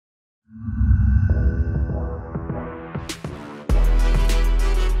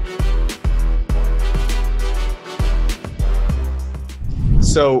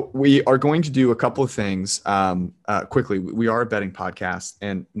So we are going to do a couple of things quickly. We are a betting podcast,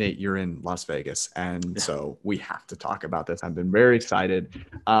 and Nate, you're in Las Vegas, and so we have to talk about this. I've been very excited.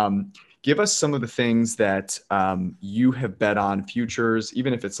 Give us some of the things that you have bet on futures,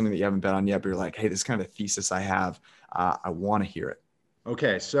 even if it's something that you haven't bet on yet, but you're like, hey, this is kind of a thesis I have. I want to hear it.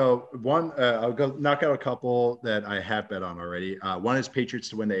 Okay, so one, I'll go knock out a couple that I have bet on already. One is Patriots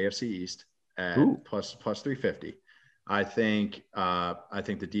to win the AFC East at plus 350. I think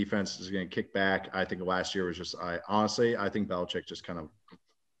the defense is going to kick back. I think last year was just, I think Belichick just kind of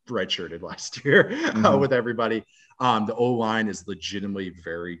redshirted last year with everybody. The O-line is legitimately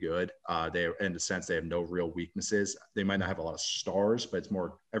very good. They, in the sense, they have no real weaknesses. They might not have a lot of stars, but it's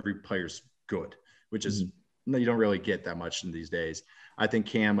more every player's good, which is you don't really get that much in these days. I think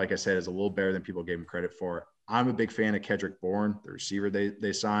Cam, like I said, is a little better than people gave him credit for. I'm a big fan of Kedrick Bourne, the receiver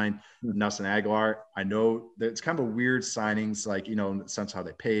they signed. Nelson Aguilar. I know that it's kind of a weird signings, like, you know, in the sense of how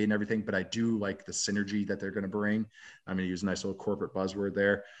they pay and everything, but I do like the synergy that they're going to bring. I'm going to use a nice little corporate buzzword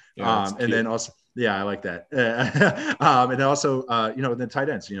there. And then also, yeah, I like that. And then also, you know, the tight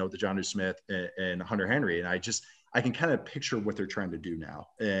ends, you know, the Jonnu Smith and Hunter Henry. And I can kind of picture what they're trying to do now.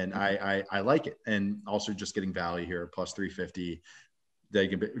 And I like it. And also just getting value here, plus 350. They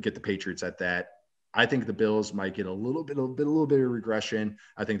can get the Patriots at that. I think the Bills might get a little bit of regression.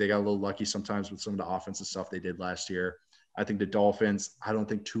 I think they got a little lucky sometimes with some of the offensive stuff they did last year. I think the Dolphins, I don't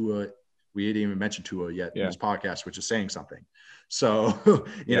think Tua, we didn't even mention Tua yet in this podcast, which is saying something. So,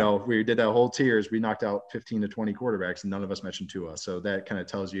 you know, we did that whole tiers. We knocked out 15 to 20 quarterbacks and none of us mentioned Tua. So that kind of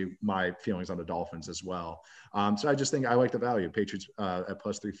tells you my feelings on the Dolphins as well. So I just think I like the value. Patriots at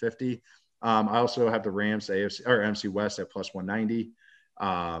plus 350. I also have the Rams AFC or MC West at plus 190.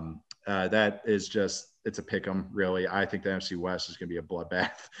 That is just, it's a pick 'em, really. I think the NFC West is going to be a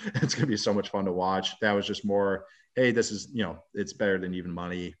bloodbath. It's going to be so much fun to watch. That was just more, hey, this is, you know, it's better than even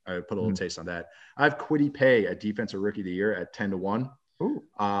money. I put a little taste on that. I have Kwity Paye at Defensive Rookie of the Year at 10-1.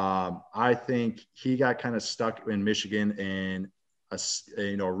 I think he got kind of stuck in Michigan in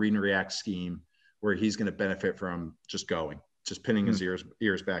a read and react scheme where he's going to benefit from just pinning his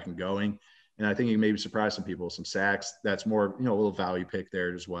ears back and going. And I think he maybe surprised some people with some sacks. That's more, you know, a little value pick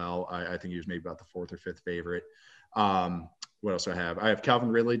there as well. I think he was maybe about the fourth or fifth favorite. What else do I have? I have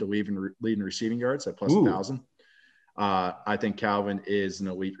Calvin Ridley to lead in receiving yards at plus 1,000. I think Calvin is an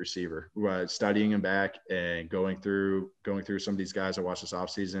elite receiver. Studying him back and going through some of these guys I watched this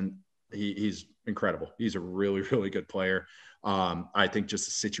offseason, he's incredible. He's a really, really good player. I think just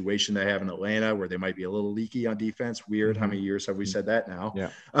the situation they have in Atlanta where they might be a little leaky on defense. Weird. How many years have we said that now?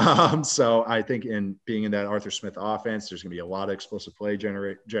 Yeah. So I think in being in that Arthur Smith offense, there's going to be a lot of explosive play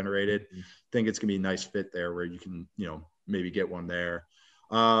generated. I think it's going to be a nice fit there where you can, you know, maybe get one there.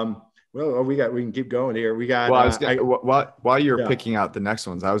 Well, we can keep going here. We got, while you're picking out the next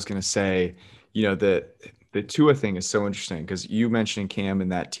ones, I was going to say, you know, the Tua thing is so interesting because you mentioned Cam in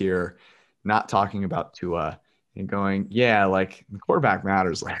that tier, not talking about Tua and going, yeah, like the quarterback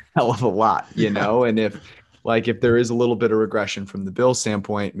matters like a hell of a lot, you know? And if there is a little bit of regression from the Bills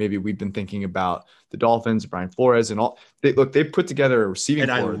standpoint, maybe we've been thinking about the Dolphins, Brian Flores and all. They've put together a receiving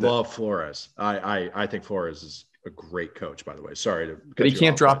core. And I love Flores. I think Flores is a great coach, by the way. Sorry but he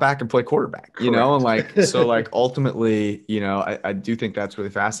can't drop back and play quarterback, you know? And ultimately, you know, I do think that's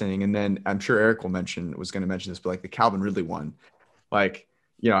really fascinating. And then I'm sure Eric was going to mention this, but like the Calvin Ridley one, like,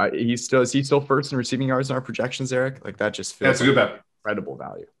 you know, is he still first in receiving yards in our projections, Eric? Like that just feels incredible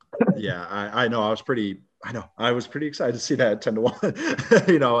value. Yeah, I know. I was pretty excited to see that at 10-1.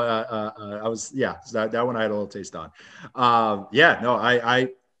 You know, that one I had a little taste on. I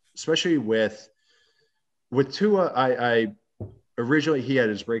especially with Tua, I originally he had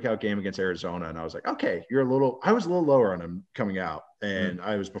his breakout game against Arizona, and I was like, okay, I was a little lower on him coming out, and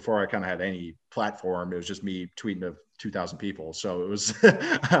I was before I kind of had any platform. It was just me tweeting to 2,000 people, so it was,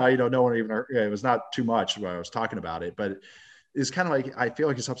 you know, no one even heard, it was not too much when I was talking about it, but it's kind of like I feel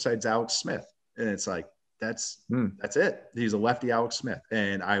like it's upsides Alex Smith, and it's like that's it. He's a lefty Alex Smith,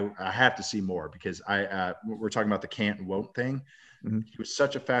 and I have to see more because we're talking about the can't and won't thing. He was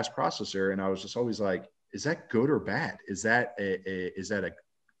such a fast processor, and I was just always like, is that good or bad? Is that a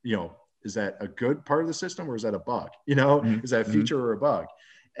good part of the system or is that a bug? You know, is that a feature or a bug?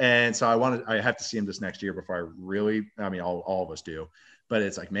 And so I have to see him this next year before all of us do, but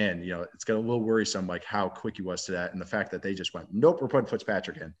it's like, man, you know, it's got a little worrisome, like how quick he was to that. And the fact that they just went, nope, we're putting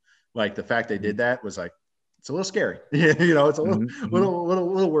Fitzpatrick in. Like the fact they did that was like, it's a little scary. You know, it's a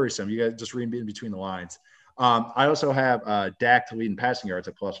little worrisome. You got to just read in between the lines. I also have Dak to lead in passing yards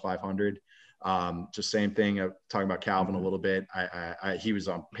at plus 500. Just same thing. Talking about Calvin a little bit. He was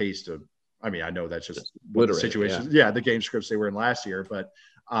on pace to I mean, I know that's just what the literally, situation. Yeah, the game scripts they were in last year, but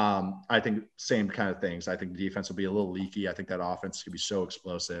I think same kind of things. I think the defense will be a little leaky. I think that offense could be so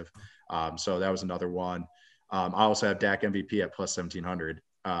explosive. So that was another one. I also have Dak MVP at plus 1,700.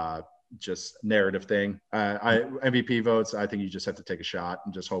 Just narrative thing. MVP votes, I think you just have to take a shot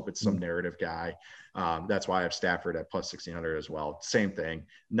and just hope it's some narrative guy. That's why I have Stafford at plus 1,600 as well. Same thing.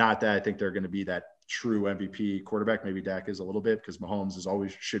 Not that I think they're going to be that true MVP quarterback. Maybe Dak is a little bit because Mahomes is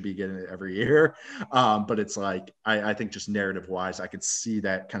always should be getting it every year. But it's like, I think just narrative wise, I could see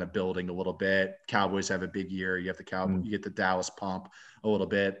that kind of building a little bit. Cowboys have a big year. You have the Cowboys, you get the Dallas pump a little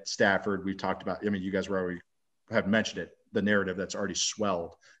bit. Stafford, we've talked about, I mean, you guys were already have mentioned it, the narrative that's already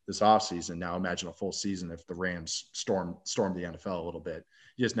swelled this offseason. Now imagine a full season if the Rams storm the NFL a little bit.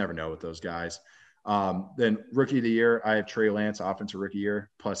 You just never know with those guys. Then rookie of the year, I have Trey Lance, offensive rookie year,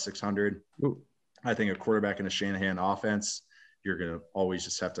 plus 600. Ooh. I think a quarterback in a Shanahan offense, you're going to always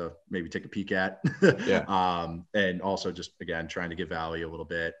just have to maybe take a peek at. Yeah. And also just, again, trying to give value a little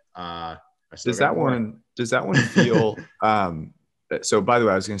bit. Does that one feel so by the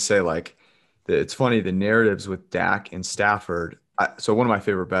way, I was going to say, like, it's funny, the narratives with Dak and Stafford. So one of my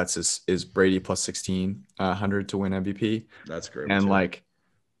favorite bets is Brady plus 1,600 to win MVP. That's great. And like,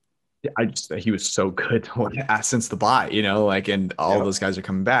 he was so good since the bye, you know, like, and all those guys are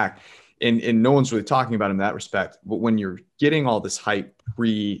coming back. And no one's really talking about him in that respect. But when you're getting all this hype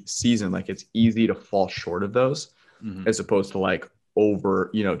pre-season, like, it's easy to fall short of those as opposed to like over,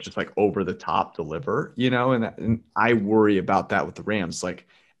 you know, just like over the top deliver, you know, and I worry about that with the Rams. Like,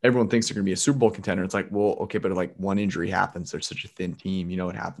 everyone thinks they're going to be a Super Bowl contender. It's like, well, okay, but if like one injury happens, they're such a thin team, you know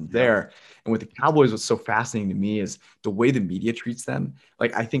what happens there. And with the Cowboys, what's so fascinating to me is the way the media treats them.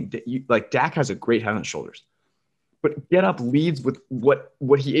 Like, I think that Dak has a great head on his shoulders, but get up leads with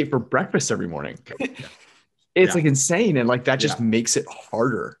what he ate for breakfast every morning. It's like insane. And like, that just makes it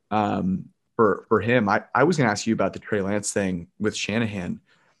harder for him. I was going to ask you about the Trey Lance thing with Shanahan.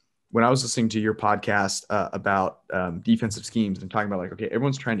 When I was listening to your podcast about defensive schemes and talking about like, okay,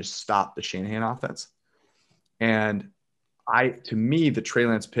 everyone's trying to stop the Shanahan offense. And to me, the Trey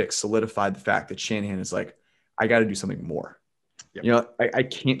Lance pick solidified the fact that Shanahan is like, I got to do something more. Yep. You know, I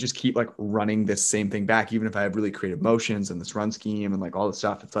can't just keep like running this same thing back, even if I have really creative motions and this run scheme and like all this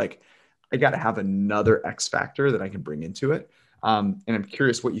stuff. It's like, I got to have another X factor that I can bring into it. And I'm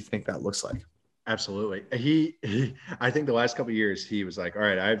curious what you think that looks like. Absolutely. I think the last couple of years, he was like, all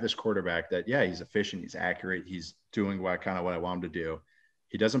right, I have this quarterback that, he's efficient. He's accurate. He's doing what I want him to do.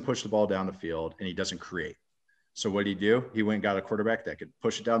 He doesn't push the ball down the field and he doesn't create. So what did he do? He went and got a quarterback that could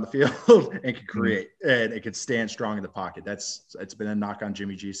push it down the field and could create and it could stand strong in the pocket. It's been a knock on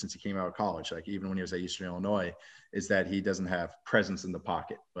Jimmy G since he came out of college. Like, even when he was at Eastern Illinois, is that he doesn't have presence in the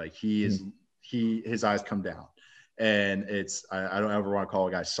pocket. Like, his eyes come down. And I don't ever want to call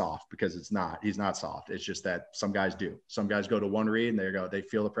a guy soft because he's not soft. It's just that some guys do. Some guys go to one read and they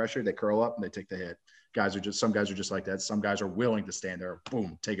feel the pressure, they curl up and they take the hit. Some guys are just like that. Some guys are willing to stand there,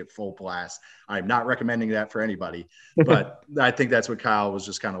 boom, take it full blast. I'm not recommending that for anybody, but I think that's what Kyle was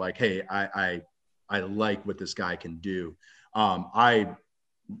just kind of like, hey, I like what this guy can do.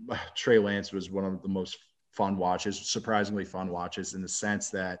 Trey Lance was one of the most surprisingly fun watches in the sense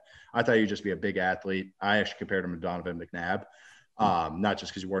that I thought he'd just be a big athlete. I actually compared him to Donovan McNabb, not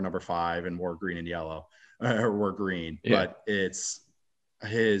just because he wore number 5 and wore green and yellow or wore green, but it's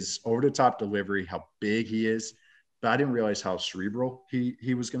his over the top delivery, how big he is. But I didn't realize how cerebral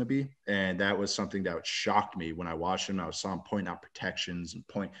he was going to be. And that was something that shocked me when I watched him. I saw him pointing out protections and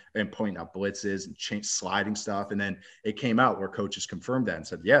pointing out blitzes and sliding stuff. And then it came out where coaches confirmed that and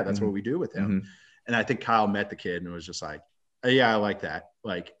said, that's what we do with him. And I think Kyle met the kid and was just like, I like that.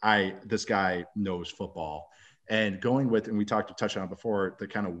 Like, this guy knows football. And going with, and we touched on it before, the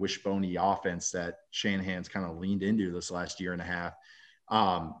kind of wishbone-y offense that Shanahan's kind of leaned into this last year and a half.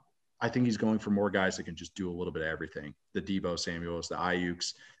 I think he's going for more guys that can just do a little bit of everything. The Deebo Samuels, the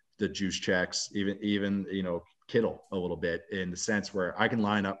Ayuks, the juice checks, even you know, Kittle a little bit, in the sense where I can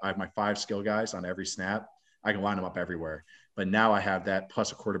line up. I have my 5 skill guys on every snap. I can line them up everywhere. But now I have that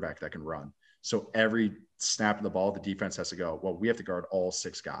plus a quarterback that can run. So every snap of the ball, the defense has to go, well, we have to guard all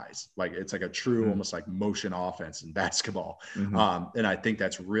 6 guys. Like, it's like a true, almost like motion offense in basketball. And I think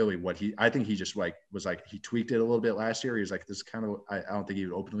that's really what I think he just was like, he tweaked it a little bit last year. He was like, this is kind of, I don't think he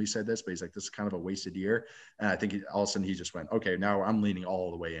openly said this, but he's like, this is kind of a wasted year. And I think all of a sudden he just went, okay, now I'm leaning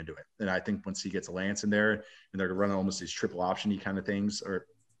all the way into it. And I think once he gets Lance in there and they're running almost these triple option-y kind of things, or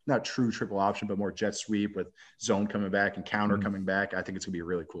not true triple option, but more jet sweep with zone coming back and counter coming back. I think it's gonna be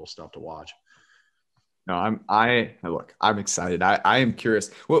really cool stuff to watch. No, I'm excited. I am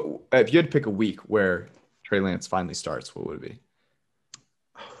curious. What if you had to pick a week where Trey Lance finally starts, what would it be?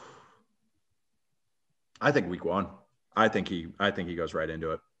 I think week 1. I think he goes right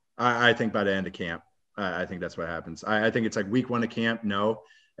into it. I think by the end of camp, I think that's what happens. I think it's like week 1 of camp, no,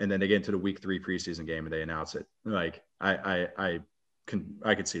 and then they get into the week 3 preseason game and they announce it. Like I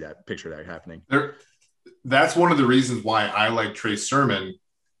could see that, picture that happening. That's one of the reasons why I like Trey Sermon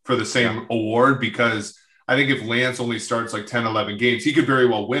for the same award, because I think if Lance only starts like 10, 11 games, he could very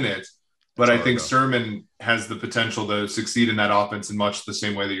well win it. But I think Sermon has the potential to succeed in that offense in much the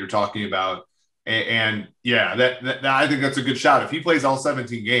same way that you're talking about. And yeah, that I think that's a good shot. If he plays all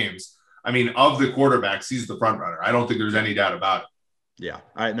 17 games, I mean, of the quarterbacks, he's the front runner. I don't think there's any doubt about it. Yeah,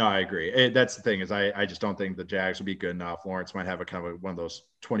 I agree. That's the thing, is I just don't think the Jags will be good enough. Lawrence might have a kind of one of those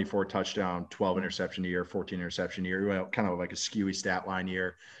 24 touchdown, 12 interception year, 14 interception year, kind of like a skewy stat line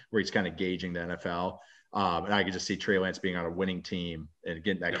year where he's kind of gauging the NFL. And I could just see Trey Lance being on a winning team and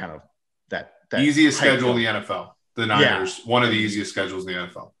getting that kind of that easiest schedule in the NFL. The Niners, one of the easiest schedules in the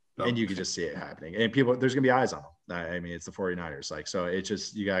NFL. So. And you can just see it happening. And people, there's going to be eyes on them. I mean, it's the 49ers. Like, so it's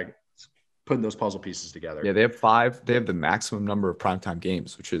just, you got putting those puzzle pieces together. Yeah, they have 5. They have the maximum number of primetime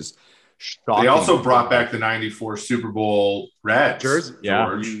games, which is shocking. They also brought back the 94 Super Bowl Reds. Jersey.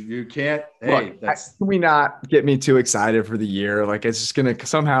 Yeah. You can't. Hey, can we not get me too excited for the year? Like, it's just going to,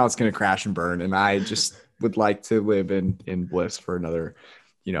 somehow it's going to crash and burn. And I just would like to live in bliss for another,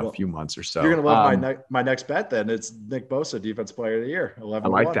 few months or so. You're going to love my next bet then. It's Nick Bosa, Defensive Player of the Year. 11. I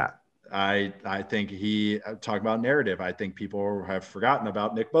like that. I think talk about narrative. I think people have forgotten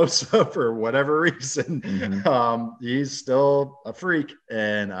about Nick Bosa for whatever reason. Mm-hmm. He's still a freak,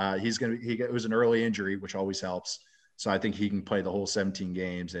 and it was an early injury, which always helps. So I think he can play the whole 17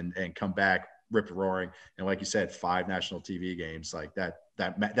 games and come back rip roaring. And like you said, 5 national TV games, like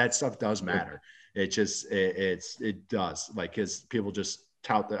that stuff does matter. It does, like, because people just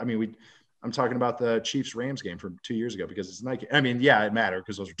tout that. I mean, I'm talking about the Chiefs-Rams game from 2 years ago because it's Nike. I mean, yeah, it mattered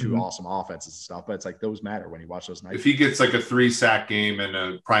because those are 2 awesome offenses and stuff, but it's like those matter when you watch those Nike. If he gets like a 3-sack game and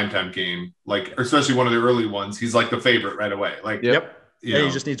a primetime game, like, or especially one of the early ones, he's like the favorite right away. Like, yep. He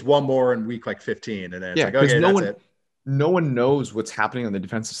just needs one more in week like 15, and then it's like, okay, that's it. No one knows what's happening on the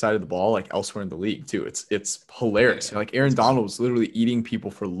defensive side of the ball, like elsewhere in the league too. It's hilarious. Like, Aaron Donald was literally eating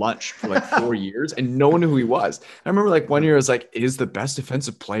people for lunch for like 4 years, and no one knew who he was. I remember like one year I was like, is the best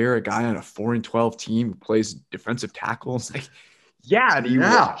defensive player a guy on a 4-12 team who plays defensive tackle? It's like, yeah, he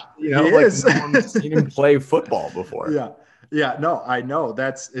is. No one's seen him play football before. Yeah, no, I know.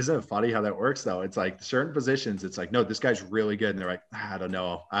 Isn't it funny how that works though? It's like certain positions, it's like, no, this guy's really good. And they're like, I don't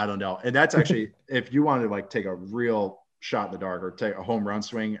know. And that's actually, if you wanted to like take a real shot in the dark or take a home run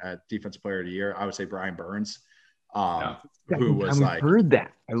swing at Defensive Player of the Year, I would say Brian Burns, who was like, heard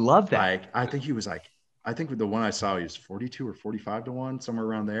that. I love that. Like, I think the one I saw, he was 42 or 45 to 1, somewhere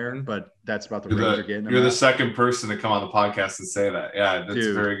around there. But that's about the range they're getting. You're the second person to come on the podcast and say that. Yeah, that's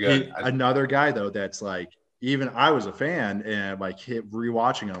very good. Another guy though, that's like, even I was a fan and like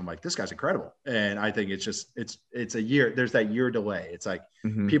rewatching him, I'm like, this guy's incredible. And I think it's a year. There's that year delay. It's like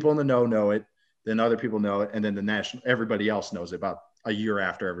people in the know it, then other people know it, and then everybody else knows it about a year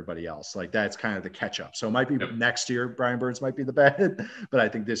after everybody else. Like, that's kind of the catch up. So it might be next year, Brian Burns might be the bet, but I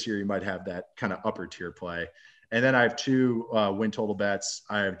think this year you might have that kind of upper tier play. And then I have 2 win total bets.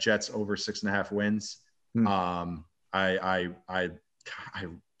 I have Jets over 6.5 wins. I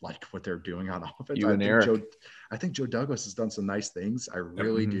like what they're doing on offense. I think Joe Douglas has done some nice things. I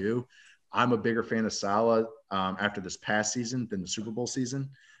really do. I'm a bigger fan of Saleh after this past season than the Super Bowl season.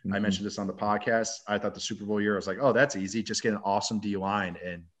 I mentioned this on the podcast. I thought the Super Bowl year, I was like, oh, that's easy. Just get an awesome D-line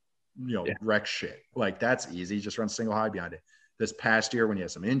and, wreck shit. Like, that's easy. Just run single high behind it. This past year, when he had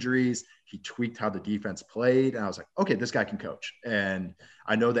some injuries, he tweaked how the defense played. And I was like, okay, this guy can coach. And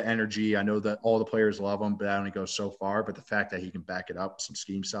I know the energy. I know that all the players love him, but that only goes so far. But the fact that he can back it up, some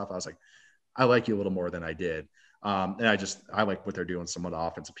scheme stuff, I was like, I like you a little more than I did. And I like what they're doing, some of the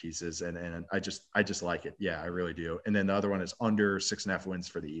offensive pieces. And I just like it. Yeah, I really do. And then the other one is under 6.5 wins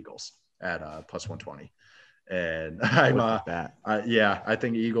for the Eagles at plus 120. And I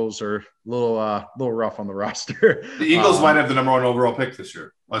think Eagles are a little rough on the roster. The Eagles might have the number 1 overall pick this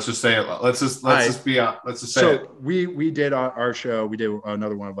year. Let's just say it. Let's just say it. We did our show. We did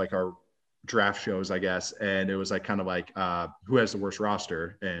another one of like our draft shows, I guess. And it was like kind of like who has the worst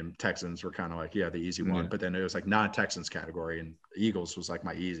roster, and Texans were kind of like, the easy one. But then it was like non-Texans category, and the Eagles was like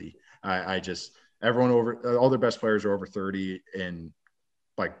my easy. Everyone all their best players are over 30 and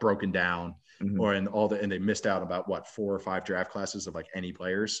like broken down. And they missed out about 4 or 5 draft classes of like any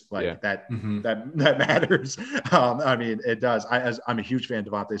players that matters. I mean, it does. I'm a huge fan of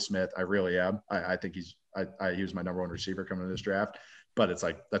Devonta Smith. I really am. I think he was my number 1 receiver coming into this draft, but it's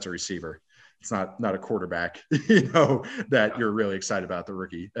like, that's a receiver. It's not a quarterback, that you're really excited about the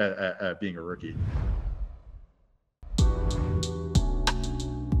rookie being a rookie.